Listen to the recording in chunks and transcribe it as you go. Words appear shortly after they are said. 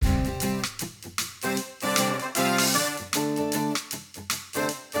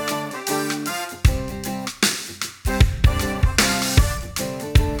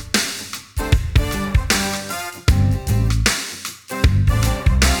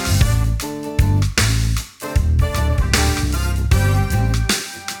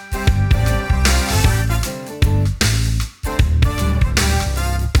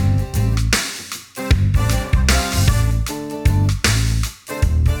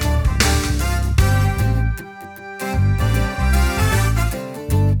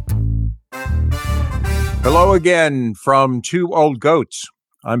Hello again from Two Old Goats.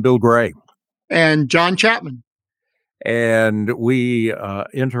 I'm Bill Gray. And John Chapman. And we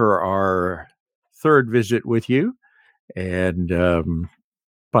enter our third visit with you and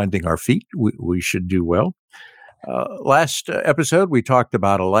finding our feet. We should do well. Last episode, we talked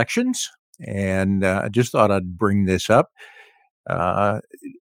about elections, and I just thought I'd bring this up.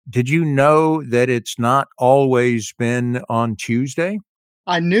 Did you know that it's not always been on Tuesday?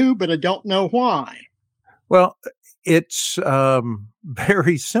 I knew, but I don't know why. Well, it's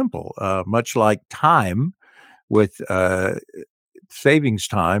very simple, much like time with savings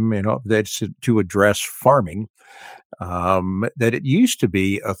time, that's to address farming, that it used to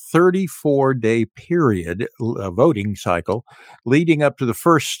be a 34-day period, a voting cycle, leading up to the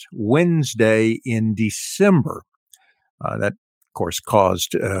first Wednesday in December. That, of course,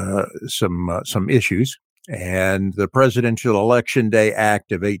 caused some issues. And the Presidential Election Day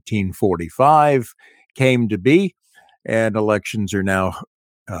Act of 1845 came to be, and elections are now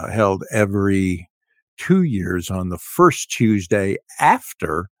held every 2 years on the first Tuesday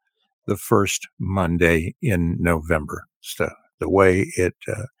after the first Monday in November. So the way it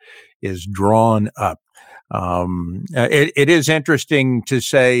is drawn up. It is interesting to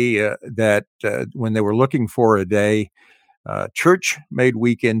say that when they were looking for a day, church made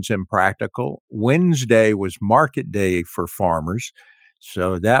weekends impractical. Wednesday was market day for farmers.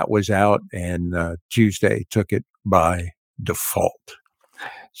 So that was out, and Tuesday took it by default.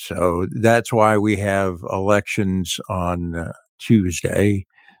 So that's why we have elections on Tuesday,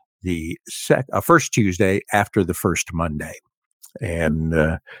 the first Tuesday after the first Monday. And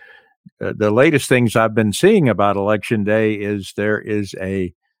the latest things I've been seeing about Election Day is there is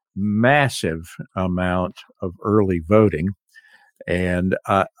a massive amount of early voting. And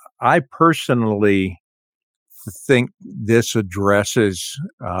I personally think this addresses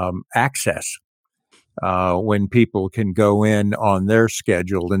access when people can go in on their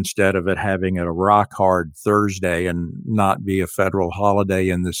schedule instead of it having a rock hard Thursday and not be a federal holiday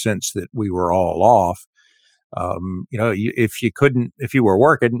in the sense that we were all off. If you were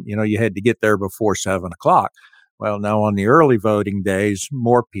working, you had to get there before 7:00. Well, now on the early voting days,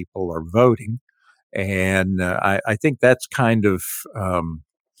 more people are voting. And I think that's kind of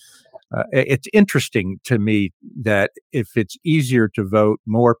it's interesting to me that if it's easier to vote,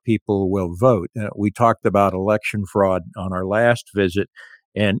 more people will vote. We talked about election fraud on our last visit,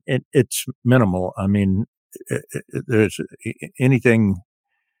 and it's minimal. I mean, there's anything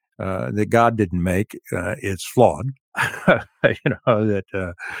that God didn't make is flawed. The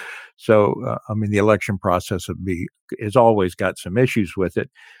election process has always got some issues with it,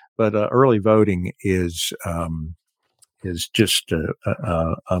 but early voting is just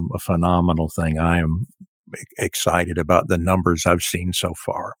a phenomenal thing. I am excited about the numbers I've seen so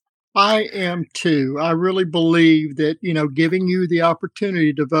far. I am too. I really believe that, giving you the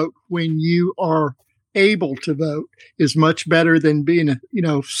opportunity to vote when you are able to vote is much better than being,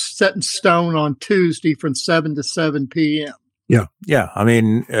 set in stone on Tuesday from 7 to 7 p.m. Yeah. I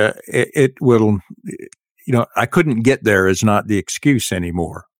mean, it will, I couldn't get there is not the excuse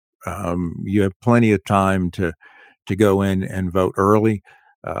anymore. You have plenty of time to go in and vote early.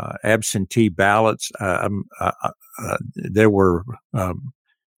 Absentee ballots, there were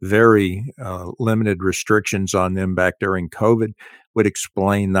very limited restrictions on them back during COVID, would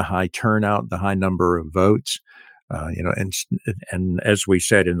explain the high turnout, the high number of votes. And as we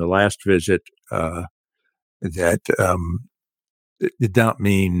said in the last visit, that it did not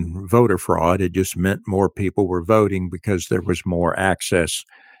mean voter fraud. It just meant more people were voting because there was more access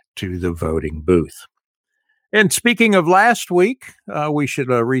to the voting booth. And speaking of last week, we should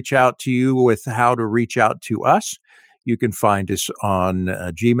reach out to you with how to reach out to us. You can find us on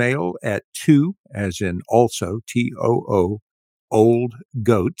Gmail at two, as in also, TOO, old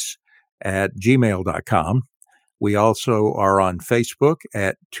goats at gmail.com. We also are on Facebook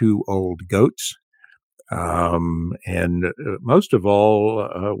at Two Old Goats. And most of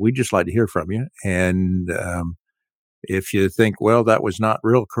all, we just like to hear from you. And if you think, well, that was not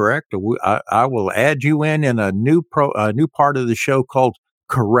real correct, I will add you in a new part of the show called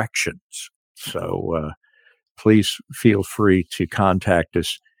Corrections. So please feel free to contact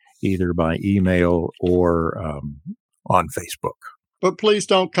us either by email or on Facebook. But please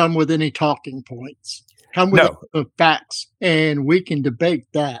don't come with any talking points. Come with the facts, and we can debate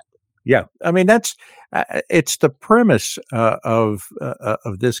that. Yeah, I mean it's the premise of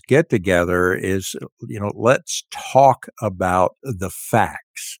this get together is let's talk about the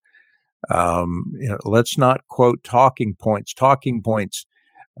facts. Let's not quote talking points. Talking points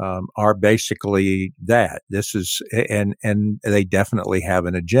are basically that. This is and they definitely have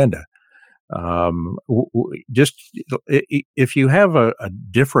an agenda. Just if you have a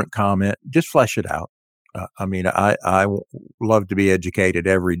different comment, just flesh it out. I mean, I love to be educated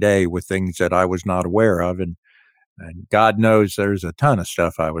every day with things that I was not aware of, and God knows there's a ton of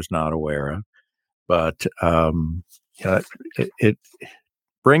stuff I was not aware of. But it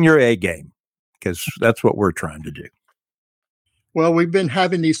bring your A game, because that's what we're trying to do. Well, we've been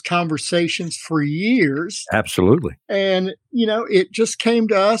having these conversations for years. Absolutely. And, it just came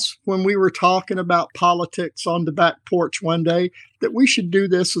to us when we were talking about politics on the back porch one day that we should do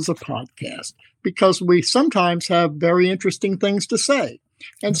this as a podcast, because we sometimes have very interesting things to say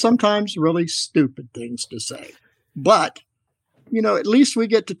and sometimes really stupid things to say. But, at least we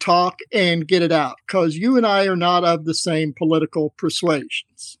get to talk and get it out, because you and I are not of the same political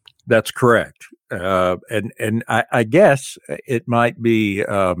persuasions. That's correct. And I guess it might be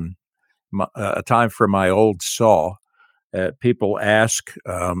a time for my old saw. People ask,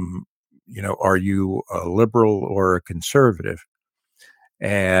 are you a liberal or a conservative?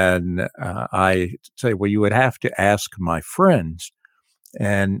 And I say, well, you would have to ask my friends.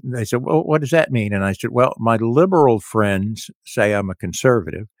 And they said, well, what does that mean? And I said, well, my liberal friends say I'm a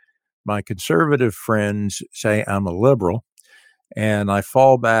conservative. My conservative friends say I'm a liberal. And I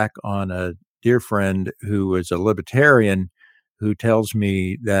fall back on a dear friend who is a libertarian who tells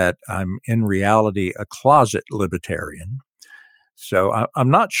me that I'm in reality a closet libertarian. So I'm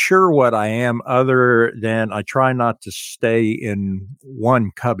not sure what I am, other than I try not to stay in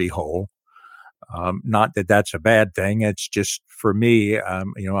one cubbyhole. Not that that's a bad thing. It's just, for me,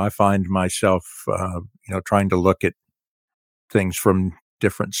 I find myself, trying to look at things from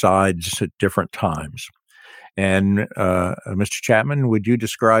different sides at different times. And Mr. Chapman, would you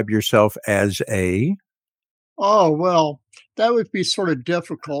describe yourself as a? Oh, well, that would be sort of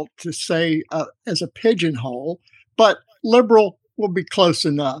difficult to say as a pigeonhole, but liberal will be close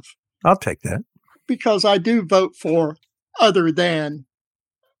enough. I'll take that. Because I do vote for other than,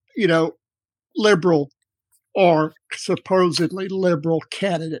 liberal or supposedly liberal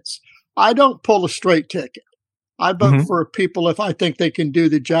candidates. I don't pull a straight ticket. I vote for people if I think they can do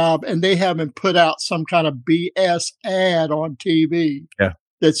the job, and they haven't put out some kind of BS ad on TV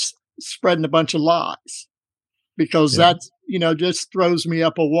that's spreading a bunch of lies, because that's, just throws me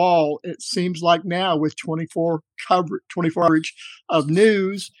up a wall. It seems like now with 24 coverage of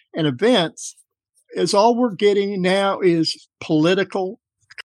news and events, is all we're getting now is political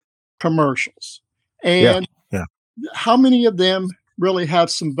commercials. And how many of them really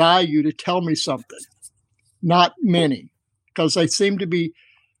have some value to tell me something? Not many, because they seem to be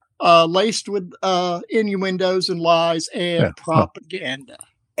laced with innuendos and lies and propaganda.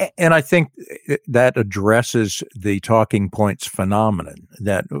 And I think that addresses the talking points phenomenon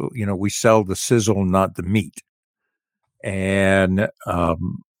that, we sell the sizzle, not the meat. And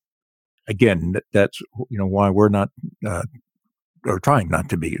again, that's, why we're not, or trying not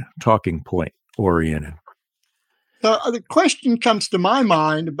to be, talking point oriented. The question comes to my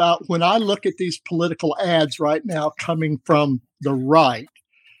mind about when I look at these political ads right now coming from the right.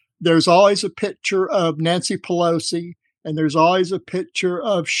 There's always a picture of Nancy Pelosi, and there's always a picture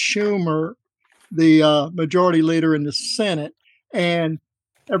of Schumer, the majority leader in the Senate. And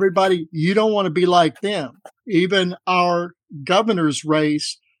everybody, you don't want to be like them. Even our governor's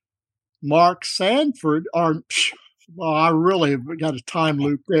race, Mark Sanford, I really have got a time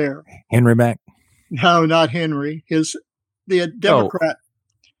loop there. Henry Mack? No, not Henry. The Democrat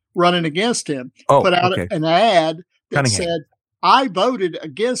running against him put out an ad that said, I voted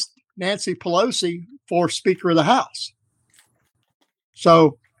against Nancy Pelosi for Speaker of the House.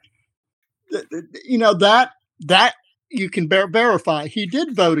 So, that you can verify. He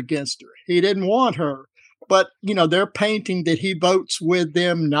did vote against her. He didn't want her. But, they're painting that he votes with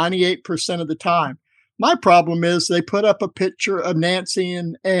them 98% of the time. My problem is they put up a picture of Nancy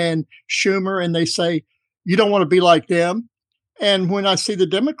and Schumer, and they say, you don't want to be like them. And when I see the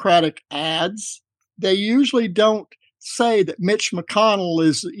Democratic ads, they usually don't say that Mitch McConnell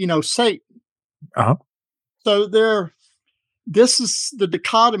is, Satan. Uh-huh. So this is the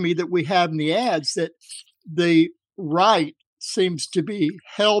dichotomy that we have in the ads, that the right seems to be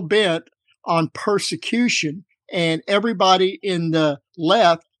hell-bent on persecution, and everybody in the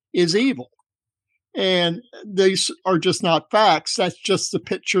left is evil. And these are just not facts. That's just the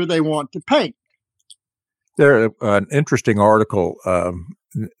picture they want to paint. There's an interesting article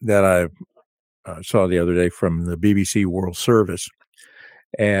that I saw the other day from the BBC World Service,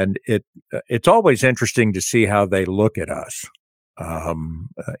 and it's always interesting to see how they look at us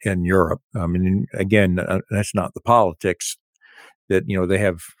in Europe. I mean, again, that's not the politics that they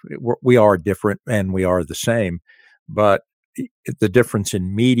have. We are different and we are the same, but the difference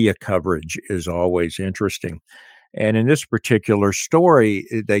in media coverage is always interesting. And in this particular story,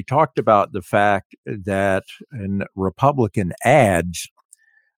 they talked about the fact that in Republican ads,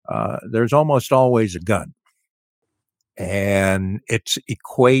 there's almost always a gun. And it's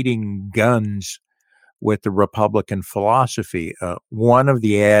equating guns with the Republican philosophy. One of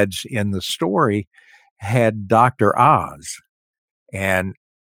the ads in the story had Dr. Oz, and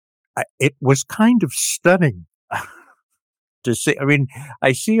it was kind of stunning to see. I mean,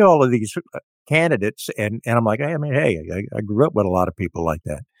 I see all of these candidates, and I'm like, hey, I grew up with a lot of people like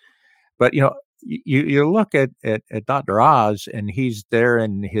that. But, you look at Dr. Oz, and he's there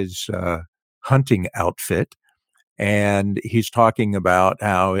in his hunting outfit. And he's talking about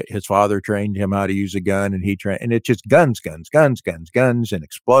how his father trained him how to use a gun, and and it's just guns, and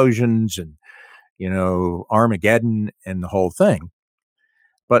explosions, and Armageddon and the whole thing.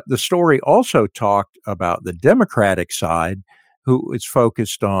 But the story also talked about the Democratic side, who is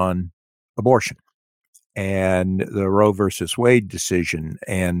focused on abortion and the Roe versus Wade decision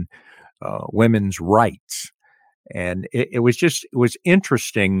and women's rights. And it was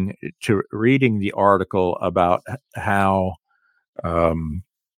interesting to reading the article about how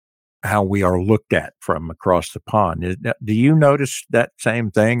we are looked at from across the pond. Do you notice that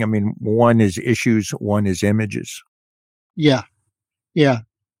same thing? I mean, one is issues, one is images. Yeah. Yeah.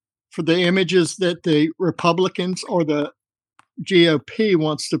 For the images that the Republicans or the GOP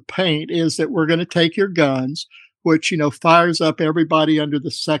wants to paint is that we're going to take your guns, which, fires up everybody under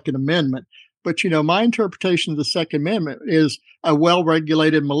the Second Amendment. But, my interpretation of the Second Amendment is a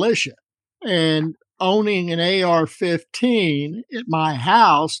well-regulated militia. And owning an AR-15 at my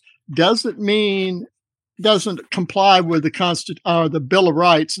house doesn't comply with the Bill of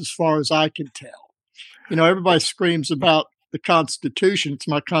Rights as far as I can tell. Everybody screams about the Constitution. It's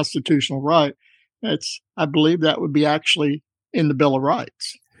my constitutional right. I believe that would be actually in the Bill of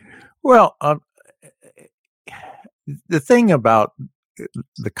Rights. Well, the thing about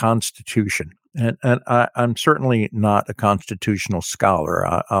the Constitution, and I'm certainly not a constitutional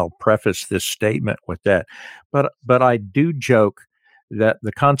scholar. I'll preface this statement with that, but I do joke that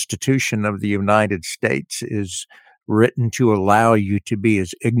the Constitution of the United States is written to allow you to be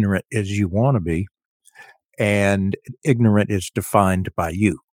as ignorant as you want to be, and ignorant is defined by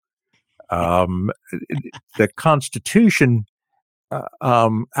you. The Constitution,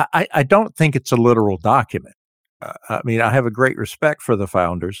 I don't think it's a literal document. I mean, I have a great respect for the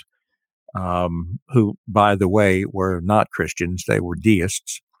founders, who, by the way, were not Christians. They were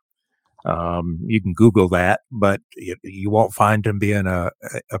deists. You can Google that, but you won't find them being a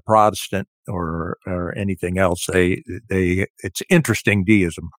Protestant or anything else. It's interesting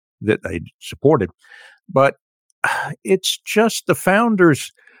deism that they supported, but it's just the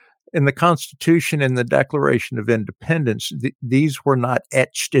founders in the Constitution and the Declaration of Independence. These were not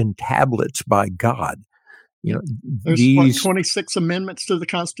etched in tablets by God. There's 26 amendments to the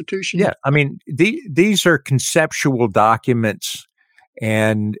Constitution. Yeah, I mean, these are conceptual documents,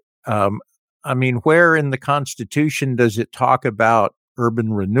 and I mean, where in the Constitution does it talk about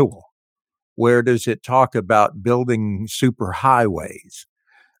urban renewal? Where does it talk about building superhighways?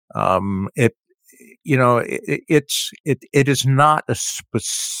 It is not a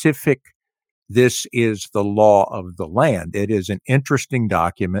specific. This is the law of the land. It is an interesting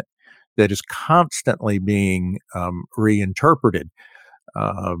document that is constantly being reinterpreted.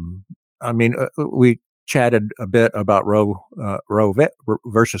 I mean, we chatted a bit about Roe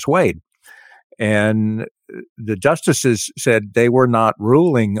versus Wade, and the justices said they were not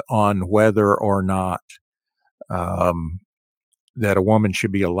ruling on whether or not that a woman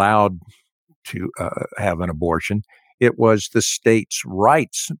should be allowed to have an abortion. It was the state's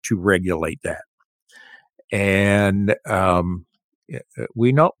rights to regulate that, and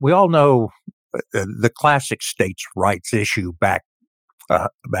we all know the classic states' rights issue back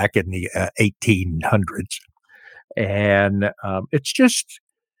in the 1800s, and it's just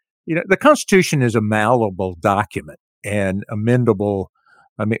the Constitution is a malleable document and amendable.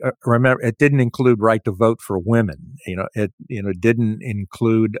 I mean, remember, it didn't include right to vote for women. It didn't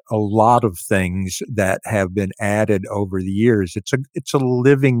include a lot of things that have been added over the years. It's a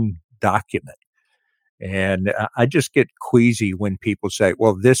living document. And I just get queasy when people say,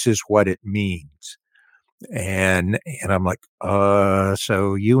 well, this is what it means. And I'm like,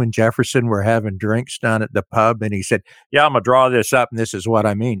 so you and Jefferson were having drinks down at the pub, and he said, yeah, I'm going to draw this up, and this is what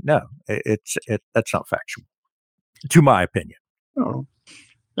I mean. No, that's not factual, to my opinion. Oh,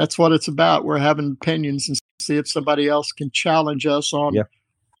 that's what it's about. We're having opinions and see if somebody else can challenge us on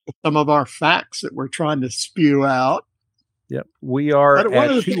some of our facts that we're trying to spew out. Yep. We are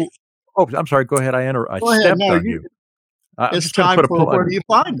at two. Oh, I'm sorry. Go ahead. I stepped on you. I'm It's just going to time put a for Where plug. Do You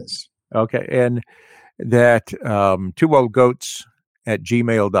Find Us? Okay. And that two old goats at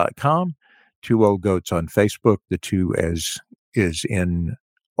gmail.com, two old goats on Facebook, the two as is in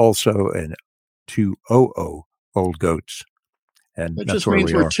also, and 200 old goats. And It that's just where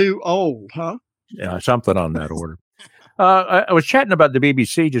means we we're are. too old, huh? Yeah, something on that order. I was chatting about the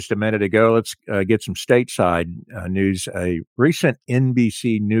BBC just a minute ago. Let's get some stateside news. A recent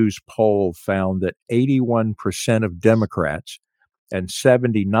NBC News poll found that 81% of Democrats and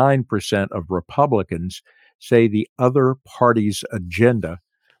 79% of Republicans say the other party's agenda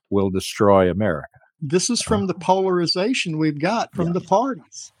will destroy America. This is from the polarization we've got from Yeah. the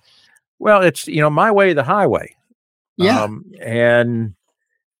parties. Well, it's, my way, the highway. Yeah. And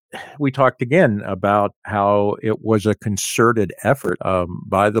we talked again about how it was a concerted effort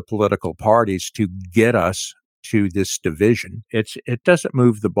by the political parties to get us to this division. It doesn't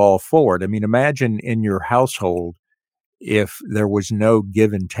move the ball forward. I mean, imagine in your household if there was no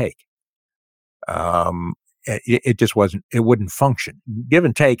give and take. It just wasn't. It wouldn't function. Give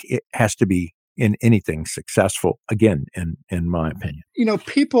and take. It has to be in anything successful. Again, in my opinion,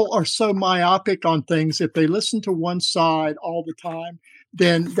 People are so myopic on things. If they listen to one side all the time,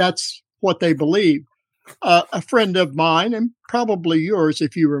 then that's what they believe. A friend of mine, and probably yours,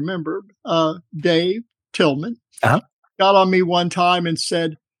 if you remember, Dave Tillman, got on me one time and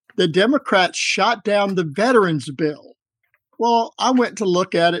said, the Democrats shot down the veterans bill. Well, I went to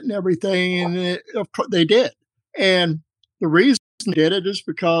look at it and everything, and of course they did. And the reason they did it is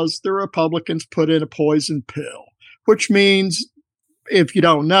because the Republicans put in a poison pill, which means, if you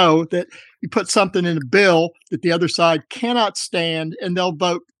don't know, that you put something in a bill that the other side cannot stand, and they'll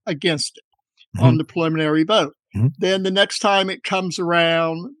vote against it on the preliminary vote. Then the next time it comes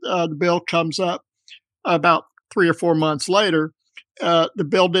around, the bill comes up about 3 or 4 months later. The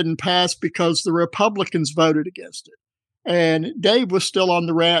bill didn't pass because the Republicans voted against it. And Dave was still on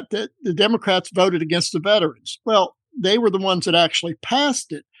the rant that the Democrats voted against the veterans. Well, they were the ones that actually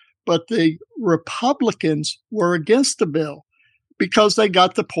passed it, but the Republicans were against the bill because they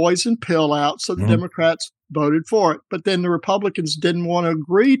got the poison pill out. So the Democrats voted for it. But then the Republicans didn't want to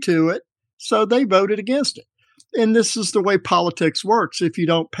agree to it, so they voted against it. And this is the way politics works. If you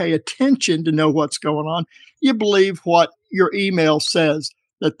don't pay attention to know what's going on, you believe what your email says,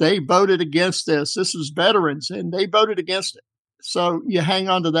 that they voted against this. This is veterans, and they voted against it. So you hang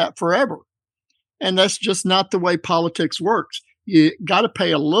on to that forever. And that's just not the way politics works. You got to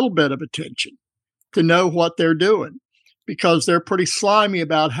pay a little bit of attention to know what they're doing, because they're pretty slimy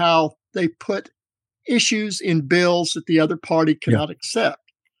about how they put issues in bills that the other party cannot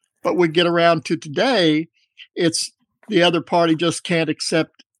accept. But we get around to today, it's the other party just can't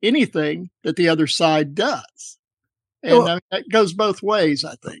accept anything that the other side does. And that goes both ways,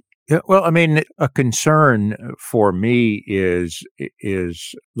 I think. Yeah, well, I mean, a concern for me is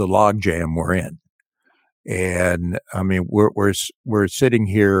the logjam we're in, and I mean, we're sitting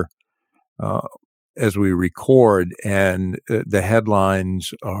here as we record, and the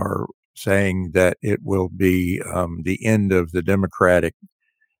headlines are saying that it will be the end of the Democratic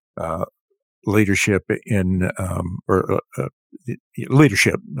leadership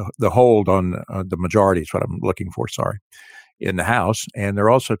leadership, the hold on the majority is what I'm looking for. Sorry. In the House, and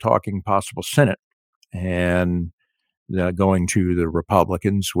they're also talking possible Senate, and going to the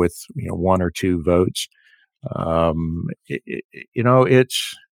Republicans with 1 or 2 votes.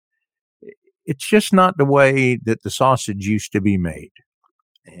 It's just not the way that the sausage used to be made,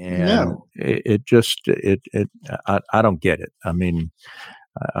 and I don't get it. I mean,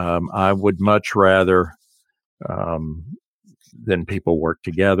 I would much rather than people work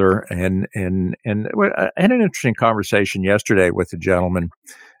together. And I had an interesting conversation yesterday with a gentleman,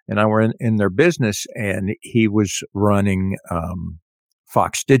 and I were in their business, and he was running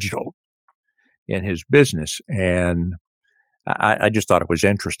Fox Digital in his business. And I just thought it was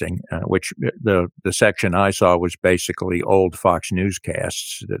interesting, which the section I saw was basically old Fox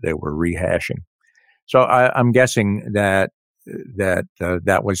newscasts that they were rehashing. So I'm guessing that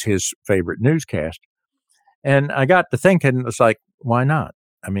was his favorite newscast. And I got to thinking, it's like, why not?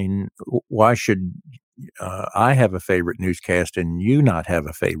 I mean, why should I have a favorite newscast and you not have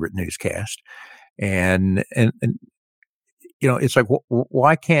a favorite newscast? And it's like,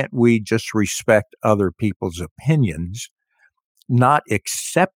 why can't we just respect other people's opinions, not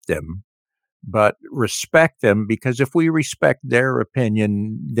accept them, but respect them? Because if we respect their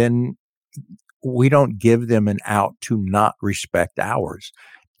opinion, then we don't give them an out to not respect ours.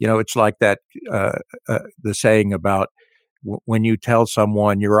 It's like that, the saying about when you tell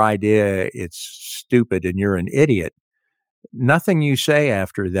someone your idea, it's stupid and you're an idiot. nothing you say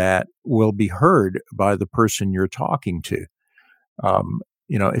after that will be heard by the person you're talking to.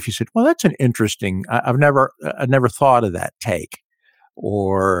 If you said, "Well, that's an interesting," I've never thought of that take,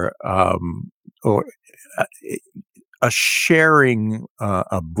 or a, a sharing,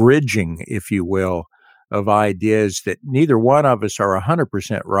 a bridging, if you will, of ideas that neither one of us are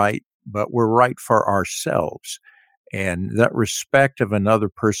 100% right, but we're right for ourselves. And that respect of another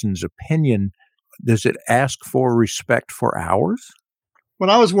person's opinion, does it ask for respect for ours? When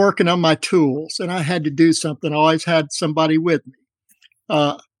I was working on my tools and I had to do something, I always had somebody with me,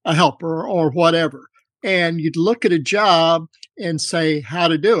 a helper or whatever. And you'd look at a job and say how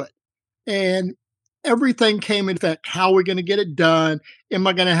to do it. And everything came into effect. How are we going to get it done? Am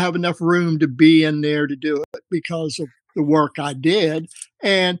I going to have enough room to be in there to do it because of the work I did?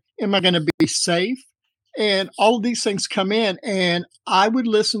 And am I going to be safe? And all of these things come in. And I would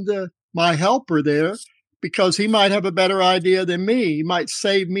listen to my helper there because he might have a better idea than me. He might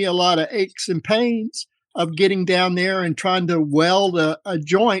save me a lot of aches and pains of getting down there and trying to weld a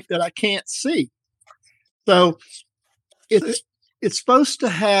joint that I can't see. So it's supposed to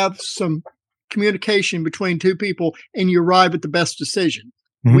have some communication between two people and you arrive at the best decision.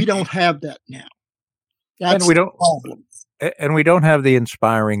 Mm-hmm. We don't have that now. That's the problem. And we don't have the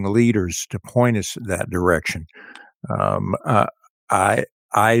inspiring leaders to point us that direction.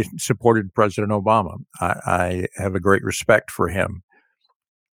 I supported President Obama. I have a great respect for him.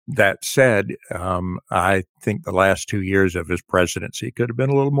 That said, I think the last 2 years of his presidency could have been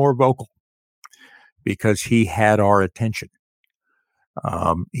a little more vocal because he had our attention.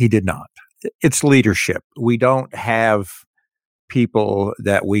 He did not. It's leadership. We don't have people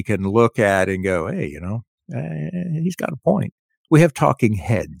that we can look at and go, hey, he's got a point. We have talking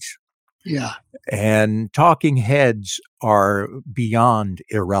heads. Yeah. And talking heads are beyond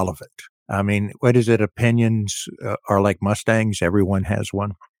irrelevant. I mean, what is it? Opinions are like Mustangs. Everyone has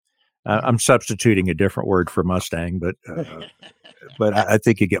one. I'm substituting a different word for Mustang, but I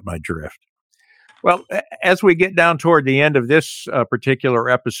think you get my drift. Well, as we get down toward the end of this particular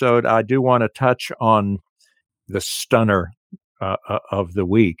episode, I do want to touch on the stunner of the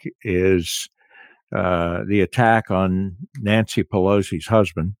week is the attack on Nancy Pelosi's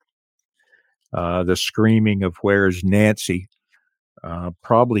husband. The screaming of "Where's Nancy?"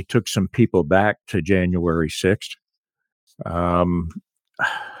 Probably took some people back to January 6th. I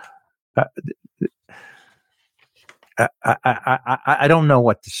don't know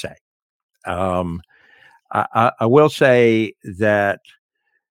what to say. I will say that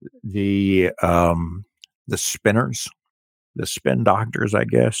the spinners, the spin doctors, I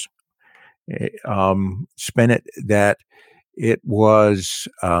guess, spin it that it was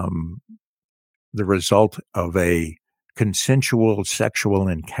the result of a consensual sexual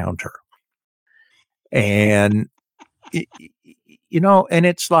encounter. And, and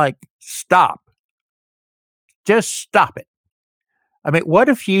it's like, stop. Just stop it. I mean, what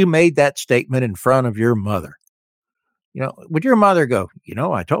if you made that statement in front of your mother? Would your mother go,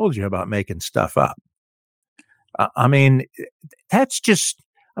 I told you about making stuff up? I mean, that's just,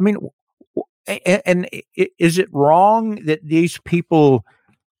 and is it wrong that these people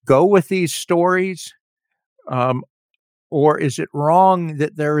go with these stories? Or is it wrong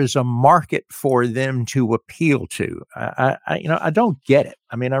that there is a market for them to appeal to? I don't get it.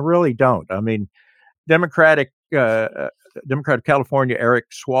 I mean, I really don't. I mean, Democrat of California, Eric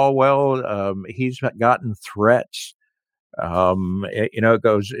Swalwell, he's gotten threats. It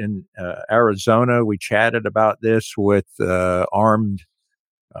goes in Arizona. We chatted about this with armed,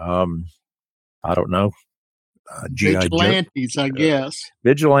 I don't know, vigilantes, I guess.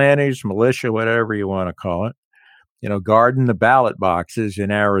 Vigilantes, militia, whatever you want to call it. Guarding the ballot boxes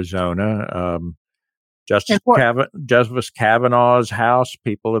in Arizona. Justice Kavanaugh's house,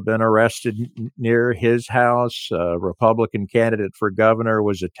 people have been arrested near his house. Republican candidate for governor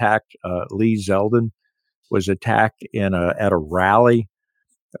was attacked. Lee Zeldin was attacked at a rally.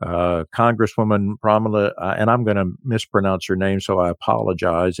 Congresswoman Pramila, and I'm going to mispronounce her name, so I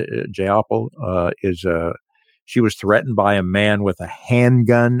apologize. Jayapal she was threatened by a man with a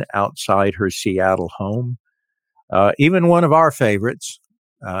handgun outside her Seattle home. Even one of our favorites.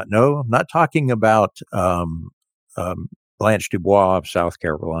 No, I'm not talking about Blanche Dubois of South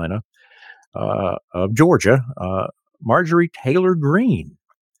Carolina, of Georgia. Marjorie Taylor Greene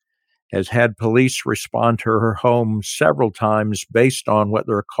has had police respond to her home several times based on what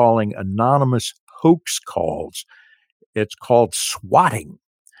they're calling anonymous hoax calls. It's called swatting,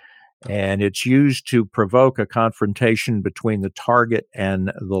 and it's used to provoke a confrontation between the target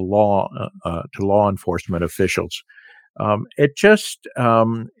and the law enforcement officials. It just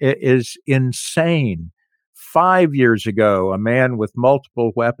it is insane 5 years ago, a man with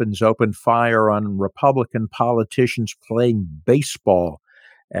multiple weapons opened fire on Republican politicians playing baseball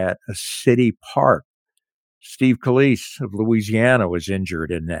at a city park. Steve Scalise of Louisiana was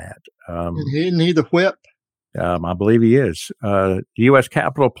injured in that. Isn't he the whip? I believe he is. The U.S.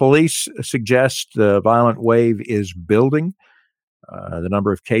 Capitol Police suggests the violent wave is building. The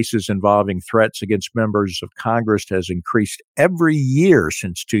number of cases involving threats against members of Congress has increased every year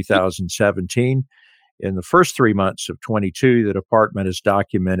since 2017. In the first 3 months of 22, the department has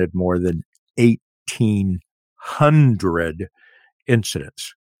documented more than 1,800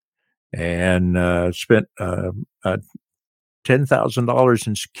 incidents and spent $10,000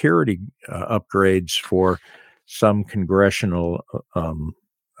 in security upgrades for some congressional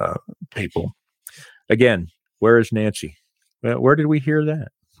people. Again, where is Nancy? Where did we hear that?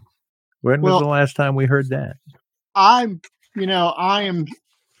 When was the last time we heard that? I am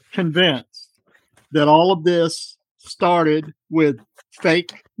convinced that all of this started with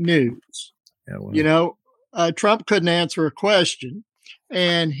fake news. Yeah, well, Trump couldn't answer a question,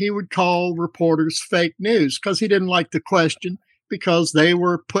 and he would call reporters fake news because he didn't like the question because they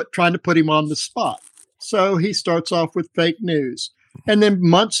were trying to put him on the spot. So he starts off with fake news. And then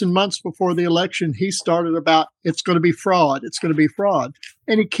months and months before the election, he started about it's going to be fraud. It's going to be fraud.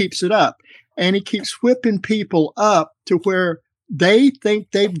 And he keeps it up. And he keeps whipping people up to where they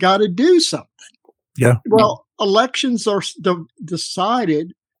think they've got to do something. Yeah. Well, elections are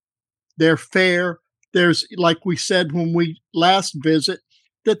decided. They're fair. There's, like we said when we last visit,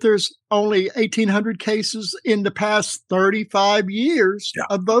 that there's only 1,800 cases in the past 35 years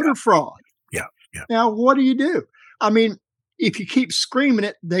of voter fraud. Yeah. Now, what do you do? I mean, if you keep screaming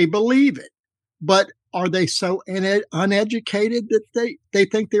it, they believe it. But are they so uneducated that they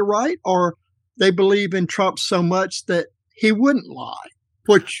think they're right? Or they believe in Trump so much that he wouldn't lie?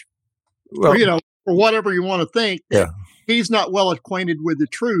 Which, for whatever you want to think, he's not well acquainted with the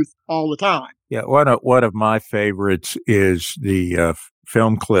truth all the time. Yeah, one of my favorites is the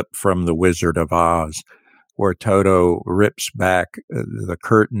film clip from The Wizard of Oz, where Toto rips back the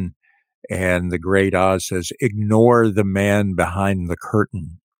curtain and the great Oz says, "Ignore the man behind the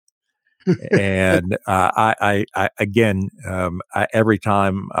curtain." And every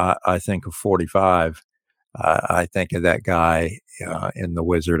time I think of 45, I think of that guy in The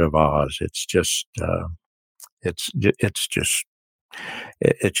Wizard of Oz. It's just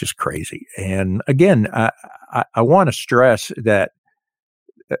crazy. And again, I want to stress that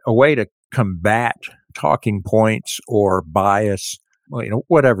a way to combat talking points or bias,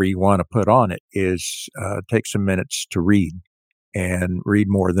 whatever you want to put on it, is take some minutes to read and read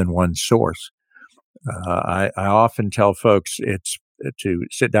more than one source. I often tell folks it's to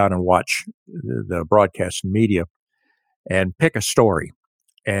sit down and watch the broadcast media and pick a story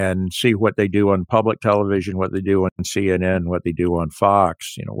and see what they do on public television, what they do on CNN, what they do on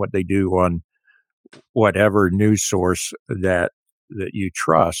Fox, what they do on whatever news source that you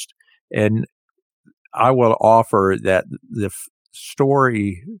trust. And I will offer that the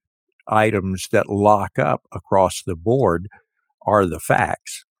story items that lock up across the board are the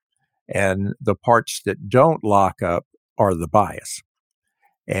facts, and the parts that don't lock up are the bias.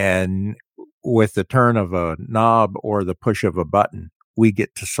 And with the turn of a knob or the push of a button, we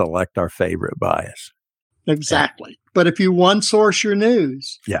get to select our favorite bias. Exactly. But if you one source your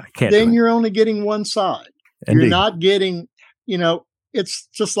news, then you're only getting one side. Indeed. You're not getting, it's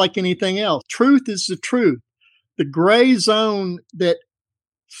just like anything else. Truth is the truth. The gray zone that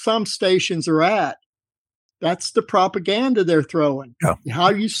some stations are at, that's the propaganda they're throwing. Yeah. How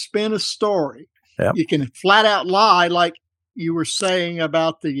you spin a story. Yeah. You can flat out lie, like you were saying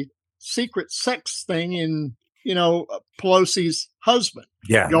about the secret sex thing in, Pelosi's husband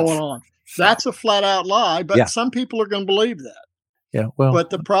going on. That's a flat out lie, but some people are going to believe that. Yeah, well, but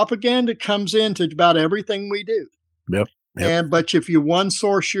the propaganda comes into about everything we do. Yep. But if you one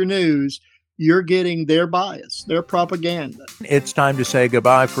source your news, you're getting their bias, their propaganda. It's time to say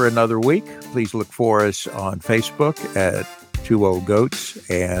goodbye for another week. Please look for us on Facebook at 20goats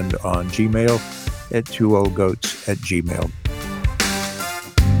and on Gmail at 20goats@gmail.com.